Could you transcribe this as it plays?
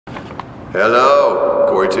Hello,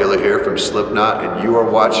 Corey Taylor here from Slipknot, and you are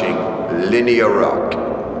watching Linea Rock.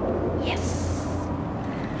 Yes.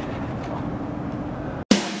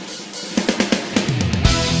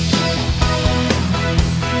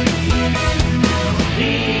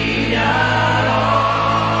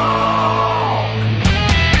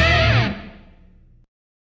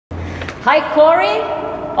 Hi, Corey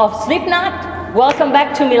of Slipknot. Welcome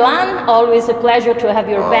back to Milan. Always a pleasure to have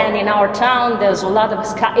your band in our town. There's a lot of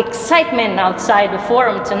excitement outside the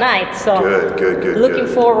forum tonight. So Good. Looking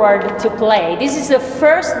forward to play. This is the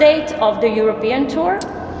first date of the European tour?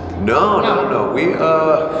 No. We've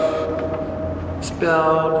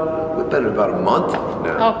been about a month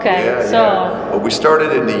now. Okay, Well, we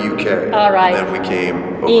started in the UK. All right. And then we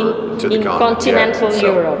came over to the in continental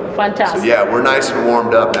Europe. Fantastic. So yeah, we're nice and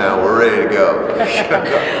warmed up now. We're ready to go.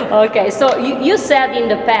 Okay, so you said in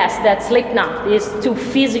the past that Slipknot is too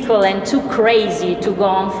physical and too crazy to go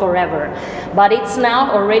on forever. But it's now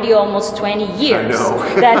already almost 20 years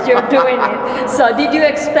that you're doing it. So did you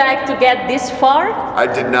expect to get this far? I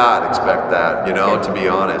did not expect that, to be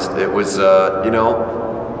honest. It was,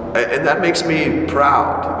 and that makes me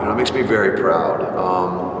proud. It makes me very proud.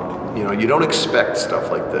 You don't expect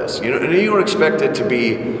stuff like this. And you don't expect it to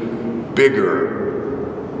be bigger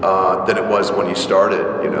than it was when you started.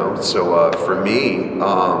 So for me,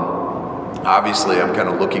 obviously, I'm kind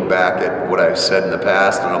of looking back at what I said in the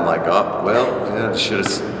past, and I'm like, should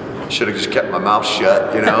have just kept my mouth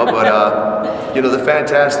shut. But the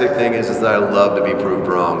fantastic thing is that I love to be proved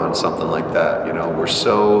wrong on something like that. We're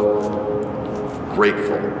so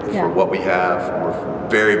grateful for what we have. We're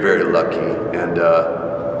very, very lucky, and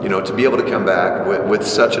to be able to come back with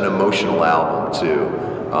such an emotional album too,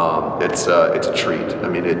 it's a treat. I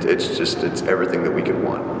mean, it's everything that we could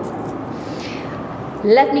want.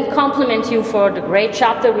 Let me compliment you for the great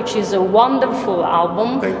chapter, which is a wonderful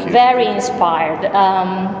album. Thank you. Very inspired.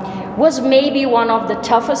 Was maybe one of the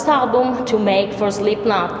toughest albums to make for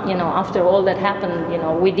Slipknot, after all that happened,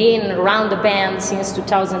 around the band since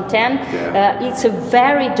 2010. It's a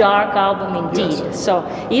very dark album indeed. Yes. So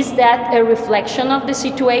is that a reflection of the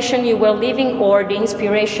situation you were living, or the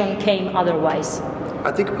inspiration came otherwise?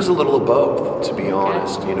 I think it was a little of both, to be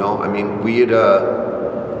honest. I mean, we had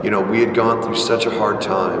gone through such a hard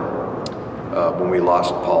time when we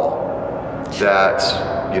lost Paul that,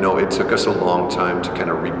 it took us a long time to kind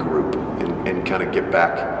of regroup and kind of get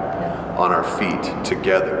back on our feet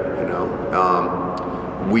together,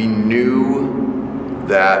 We knew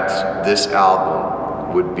that this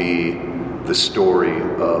album would be the story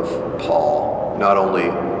of Paul, not only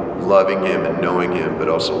loving him and knowing him, but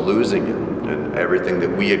also losing him and everything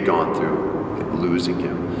that we had gone through losing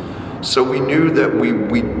him. So we knew that we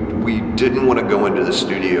didn't want to go into the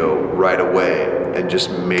studio right away and just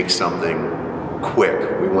make something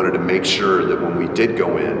quick. We wanted to make sure that when we did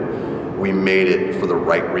go in, we made it for the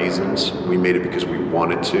right reasons. We made it because we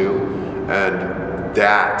wanted to, and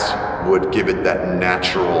that would give it that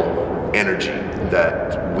natural energy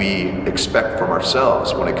that we expect from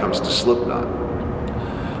ourselves when it comes to Slipknot.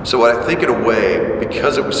 So I think in a way,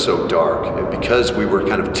 because it was so dark, and because we were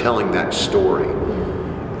kind of telling that story,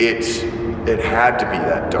 it had to be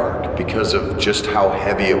that dark because of just how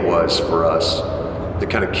heavy it was for us to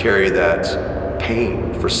kind of carry that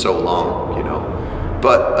pain for so long,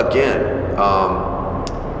 But again,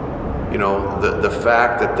 the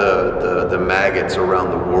fact that the maggots around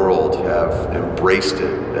the world have embraced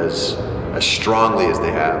it as strongly as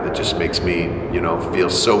they have, it just makes me, feel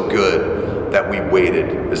so good that we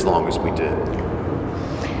waited as long as we did.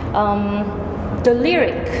 The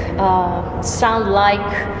lyric sound like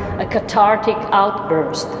a cathartic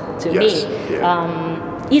outburst to me.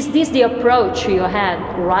 Is this the approach you had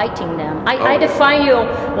writing them? I define you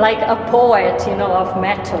like a poet, of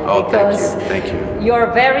metal, because thank you. You're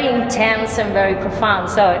very intense and very profound.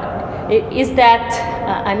 So is that,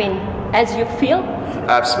 as you feel?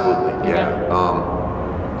 Absolutely,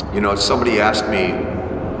 yeah. Somebody asked me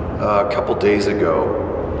a couple days ago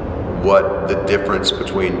what the difference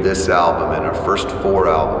between this album and our first 4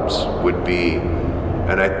 albums would be,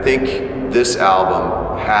 and I think this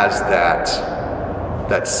album has that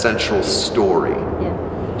central story.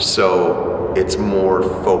 So it's more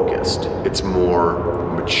focused, it's more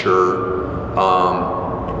mature,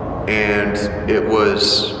 and it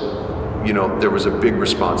was, there was a big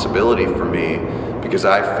responsibility for me because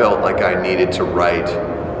I felt like I needed to write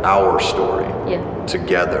our story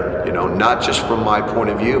together, not just from my point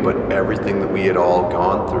of view, but everything that we had all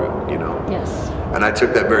gone through, Yes. And I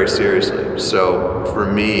took that very seriously. So for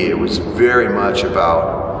me, it was very much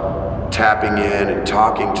about tapping in and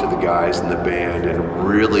talking to the guys in the band and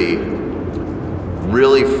really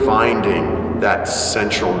really finding that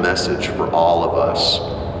central message for all of us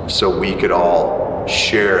so we could all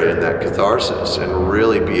share in that catharsis and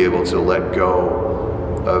really be able to let go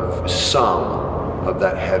of some of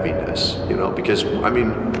that heaviness, you know, because I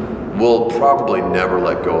mean, we'll probably never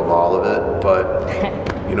let go of all of it,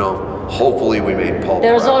 but you know, hopefully we made Paul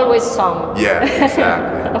There's proud. always some. Yeah,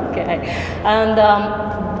 exactly. Okay. And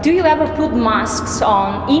do you ever put masks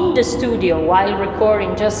on in the studio while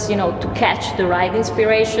recording, just, you know, to catch the right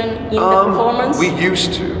inspiration in the performance? We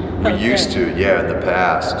used to. We used to, yeah, in the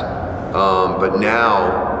past. But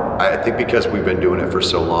now, I think because we've been doing it for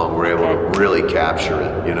so long, we're able to really capture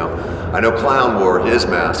it, you know. I know Clown wore his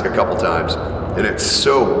mask a couple times, and it's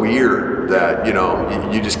so weird that, you know,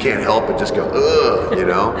 you just can't help but just go, ugh, you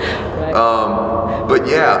know. Right. But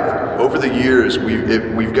yeah, over the years,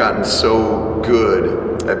 we've gotten so good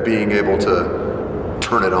at being able to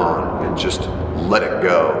turn it on and just let it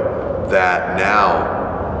go that now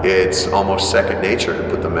it's almost second nature to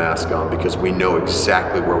put the mask on because we know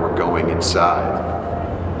exactly where we're going inside.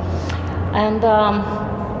 And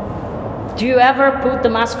do you ever put the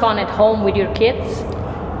mask on at home with your kids?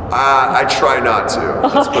 I try not to.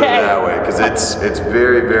 Let's put it that way, because it's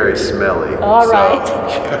very, very smelly. All right,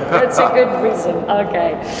 that's a good reason.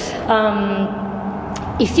 Okay.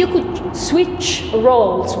 If you could switch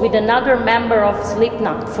roles with another member of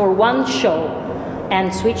Slipknot for one show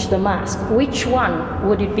and switch the mask, which one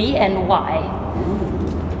would it be and why?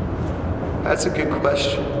 That's a good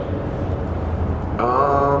question.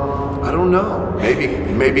 I don't know.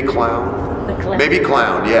 Maybe Clown. The Clown. Maybe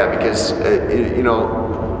Clown, yeah, because you know.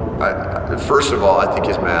 First of all, I think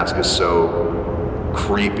his mask is so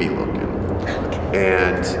creepy looking,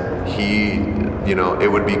 and he, you know, it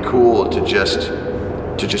would be cool to just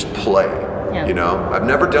play. Yeah. You know, I've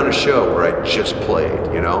never done a show where I just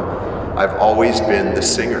played. You know, I've always been the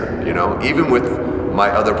singer. You know, even with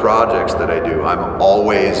my other projects that I do, I'm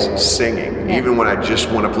always singing, even when I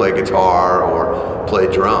just want to play guitar or play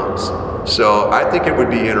drums. So I think it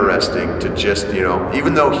would be interesting to just, you know,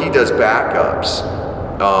 even though he does backups.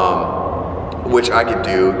 Which I could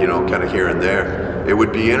do, you know, kind of here and there. It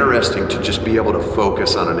would be interesting to just be able to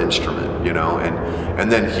focus on an instrument, you know,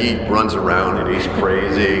 and then he runs around and he's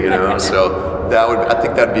crazy, you know. So I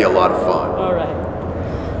think that'd be a lot of fun. All right.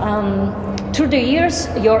 Through the years,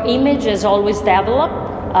 your image has always developed,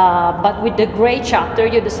 but with the Gray chapter,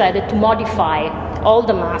 you decided to modify all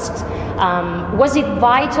the masks. Was it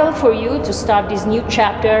vital for you to start this new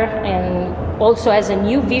chapter and also as a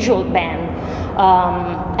new visual band?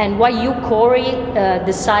 And why you, Corey,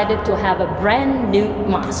 decided to have a brand new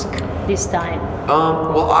mask this time?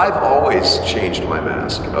 Well, I've always changed my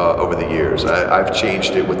mask over the years. I've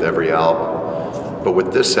changed it with every album. But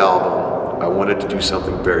with this album, I wanted to do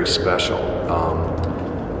something very special.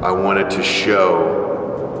 I wanted to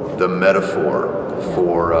show the metaphor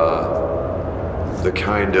for the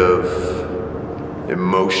kind of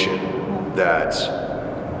emotion that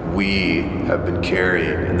we have been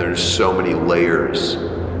carrying, and there's so many layers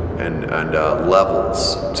and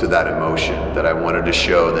levels to that emotion that I wanted to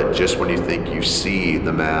show that just when you think you see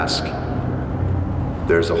the mask,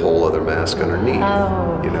 there's a whole other mask underneath,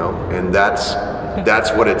 you know, and that's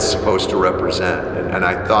what it's supposed to represent. And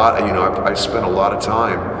I thought, you know, I spent a lot of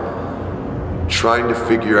time trying to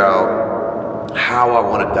figure out how I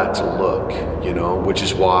wanted that to look, you know, which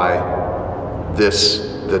is why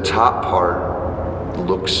the top part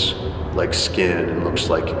looks like skin and looks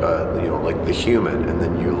like you know, like the human, and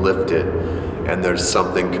then you lift it and there's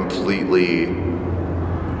something completely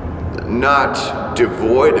not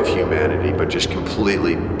devoid of humanity, but just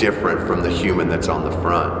completely different from the human that's on the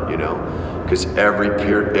front, you know, because every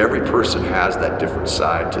person has that different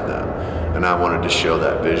side to them, and I wanted to show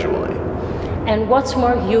that visually. And what's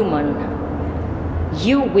more human,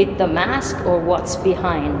 you with the mask or what's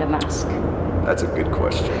behind the mask? That's a good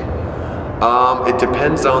question. It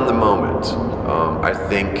depends on the moment. I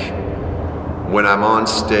think when I'm on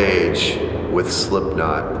stage with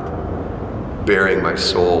Slipknot, bearing my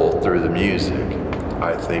soul through the music,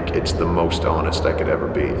 I think it's the most honest I could ever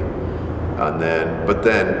be. But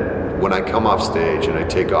then when I come off stage and I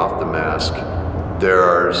take off the mask,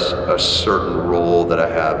 there's a certain role that I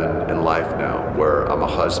have in life now, where I'm a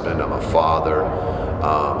husband, I'm a father,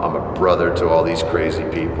 I'm a brother to all these crazy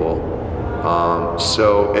people.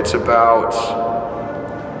 So it's about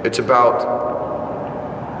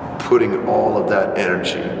putting all of that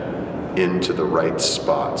energy into the right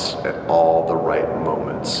spots at all the right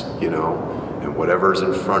moments, you know, and whatever's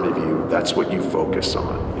in front of you, that's what you focus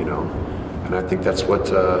on, you know, and I think that's what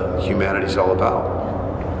humanity's all about.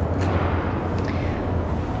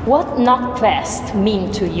 What Knockfest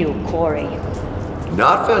mean to you, Corey?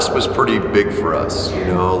 Knotfest was pretty big for us, you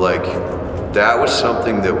know, like that was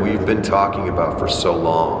something that we've been talking about for so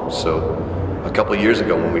long. So a couple of years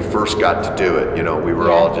ago when we first got to do it, you know, we were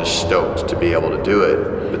all just stoked to be able to do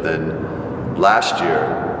it. But then last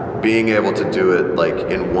year, being able to do it like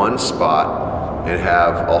in one spot and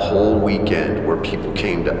have a whole weekend where people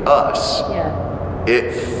came to us,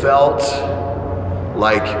 it felt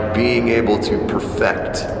like being able to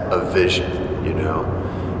perfect a vision, you know?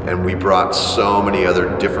 And we brought so many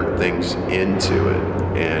other different things into it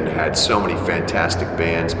and had so many fantastic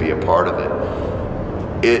bands be a part of it.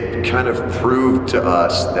 It kind of proved to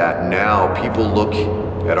us that now people look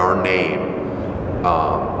at our name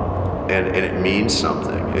and it means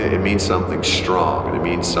something. It means something strong, and it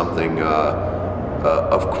means something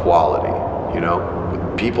of quality, you know?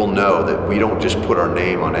 People know that we don't just put our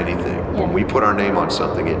name on anything. When we put our name on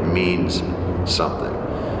something, it means something.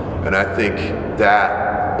 And I think that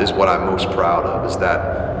is what I'm most proud of, is that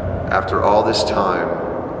after all this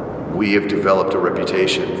time, we have developed a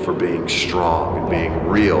reputation for being strong and being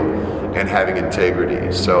real and having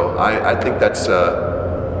integrity. So I think that's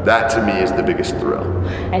that to me is the biggest thrill.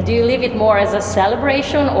 And do you live it more as a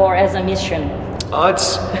celebration or as a mission?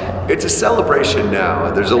 It's a celebration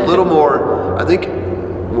now. There's a little more, I think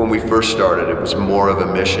when we first started, it was more of a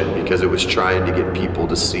mission because it was trying to get people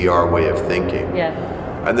to see our way of thinking.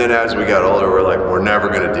 And then as we got older, we're like, we're never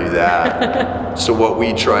gonna do that. So what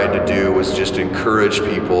we tried to do was just encourage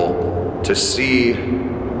people to see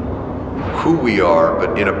who we are,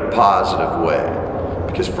 but in a positive way.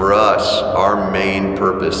 Because for us, our main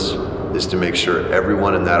purpose is to make sure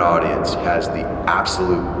everyone in that audience has the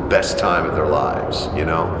absolute best time of their lives, you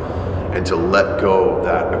know? And to let go of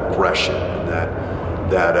that aggression and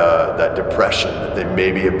that depression that they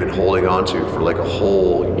maybe have been holding on to for like a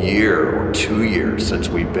whole year or 2 years since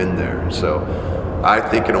we've been there. So I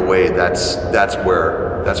think in a way that's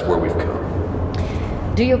where we've come.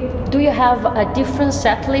 Do you have a different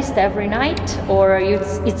set list every night, or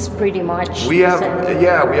it's pretty much we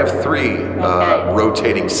have three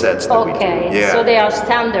rotating sets that we do. So they are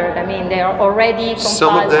standard. I mean, they are already compiled.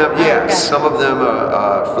 Some of them, some of them,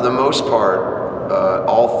 for the most part,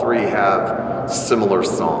 all three have similar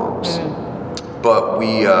songs, but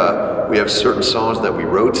we have certain songs that we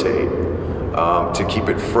rotate to keep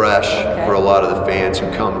it fresh for a lot of the fans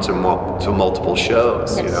who come to multiple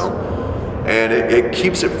shows, you know. And it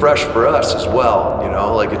keeps it fresh for us as well, you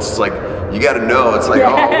know. Like it's like you got to know. It's like,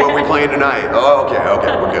 oh, what are we playing tonight? Oh, okay,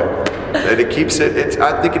 we're good. And it keeps it.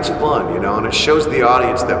 I think it's fun, you know, and it shows the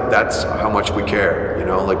audience that that's how much we care, you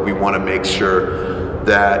know. Like we want to make sure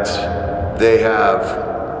that they have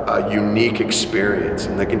a unique experience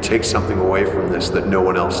and they can take something away from this that no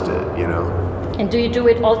one else did, you know. And do you do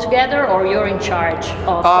it all together, or you're in charge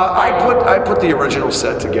of? I put the original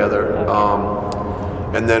set together.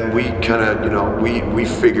 And then we kind of, you know, we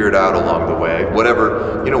figure it out along the way.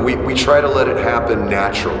 Whatever, you know, we try to let it happen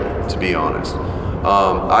naturally, to be honest.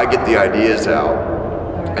 I get the ideas out,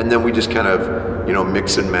 and then we just kind of, you know,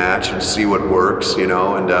 mix and match and see what works, you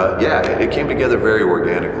know, and it came together very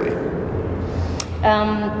organically.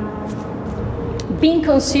 Being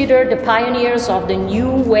considered the pioneers of the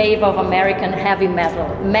new wave of American heavy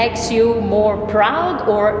metal makes you more proud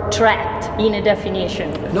or trapped in a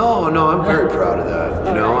definition? No, I'm very proud of that.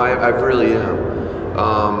 You know, I really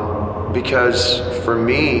am. Because for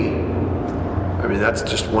me, I mean, that's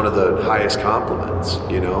just one of the highest compliments,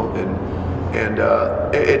 you know, and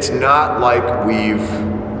it's not like we've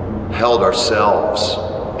held ourselves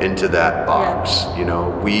into that box, you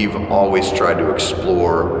know. We've always tried to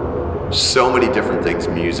explore so many different things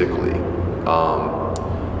musically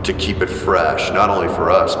to keep it fresh, not only for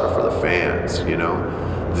us but for the fans, you know.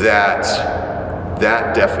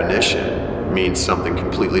 That definition means something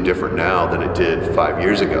completely different now than it did 5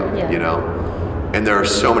 years ago, you know. And there are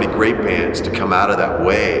so many great bands to come out of that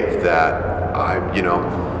wave that you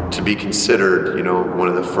know, to be considered, you know, one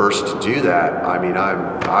of the first to do that. I mean,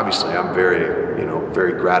 I'm very, you know,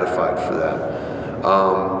 very gratified for that.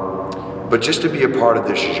 But just to be a part of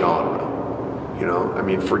this genre, you know, I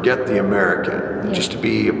mean, forget the American, just to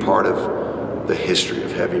be a part of the history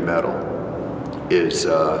of heavy metal is,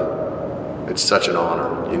 it's such an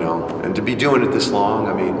honor, you know, and to be doing it this long,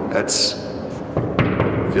 I mean,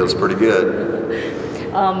 feels pretty good.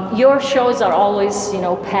 Your shows are always, you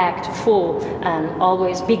know, packed full and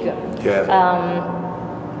always bigger.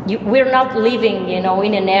 We're not living, you know,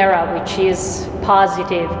 in an era which is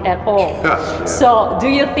positive at all. So do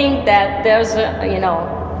you think that there's you know,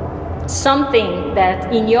 something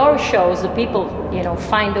that in your shows the people, you know,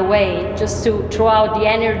 find a way just to throw out the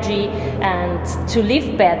energy and to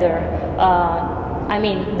live better I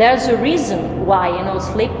mean, there's a reason why, you know,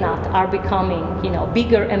 Slipknot are becoming, you know,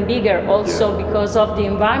 bigger and bigger also because of the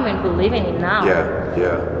environment we're living in now.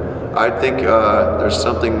 Yeah. I think there's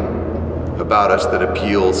something about us that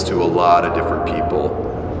appeals to a lot of different people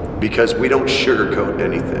because we don't sugarcoat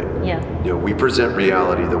anything. Yeah. You know, we present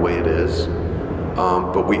reality the way it is,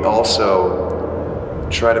 but we also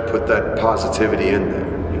try to put that positivity in there.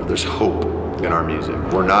 You know, there's hope in our music.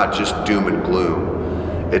 We're not just doom and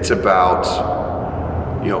gloom. It's about,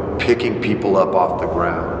 you know, picking people up off the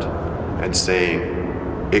ground and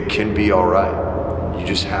saying, it can be all right. You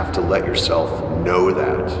just have to let yourself know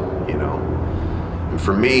that, you know. And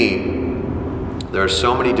for me, there are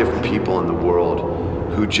so many different people in the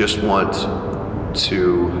world who just want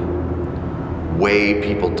to weigh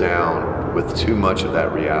people down with too much of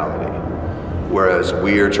that reality. Whereas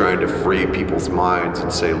we are trying to free people's minds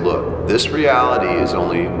and say, look, this reality is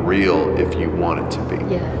only real if you want it to be.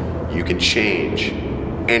 Yeah. You can change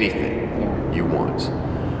anything you want.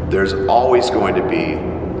 There's always going to be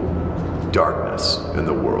darkness in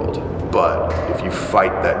the world, but if you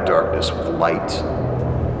fight that darkness with light,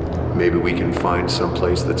 maybe we can find some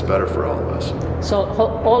place that's better for all of us. So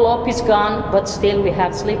all hope is gone, but still we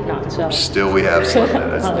have Slipknot. So. Still we have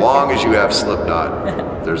Slipknot. As long as you have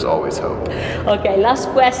Slipknot, there's always hope. Okay, last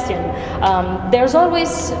question. There's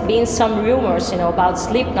always been some rumors, you know, about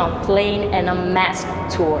Slipknot playing an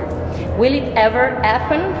unmasked tour. Will it ever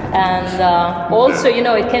happen? And also, you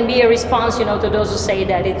know, it can be a response, you know, to those who say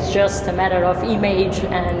that it's just a matter of image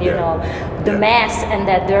and, you know, the mask and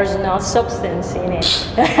that there's no substance in it.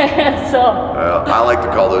 So. I like to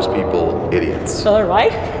call those people idiots. All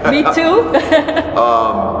right. Me too.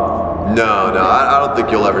 No, I don't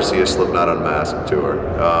think you'll ever see a Slipknot Unmasked tour.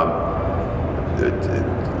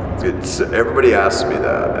 Everybody asks me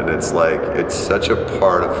that, and it's like, it's such a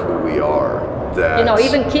part of who we are. That, you know,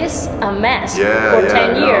 even Kiss Unmasked for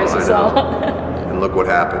 10 years. I know. And look what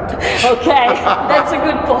happened. Okay, that's a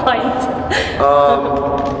good point.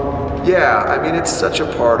 Yeah, I mean, it's such a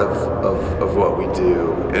part of what we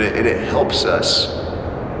do, and it helps us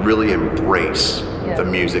really embrace the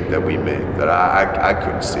music that we make. That I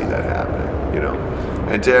couldn't see that happening, you know.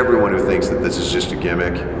 And to everyone who thinks that this is just a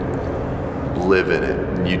gimmick, live in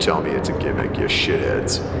it. You tell me it's a gimmick, you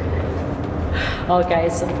shitheads. Okay,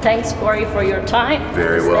 so thanks, Corey, for your time.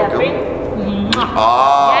 Very welcome.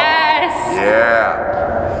 Oh, yes!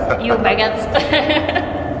 Yeah! You maggots.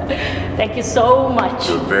 Thank you so much.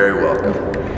 You're very welcome.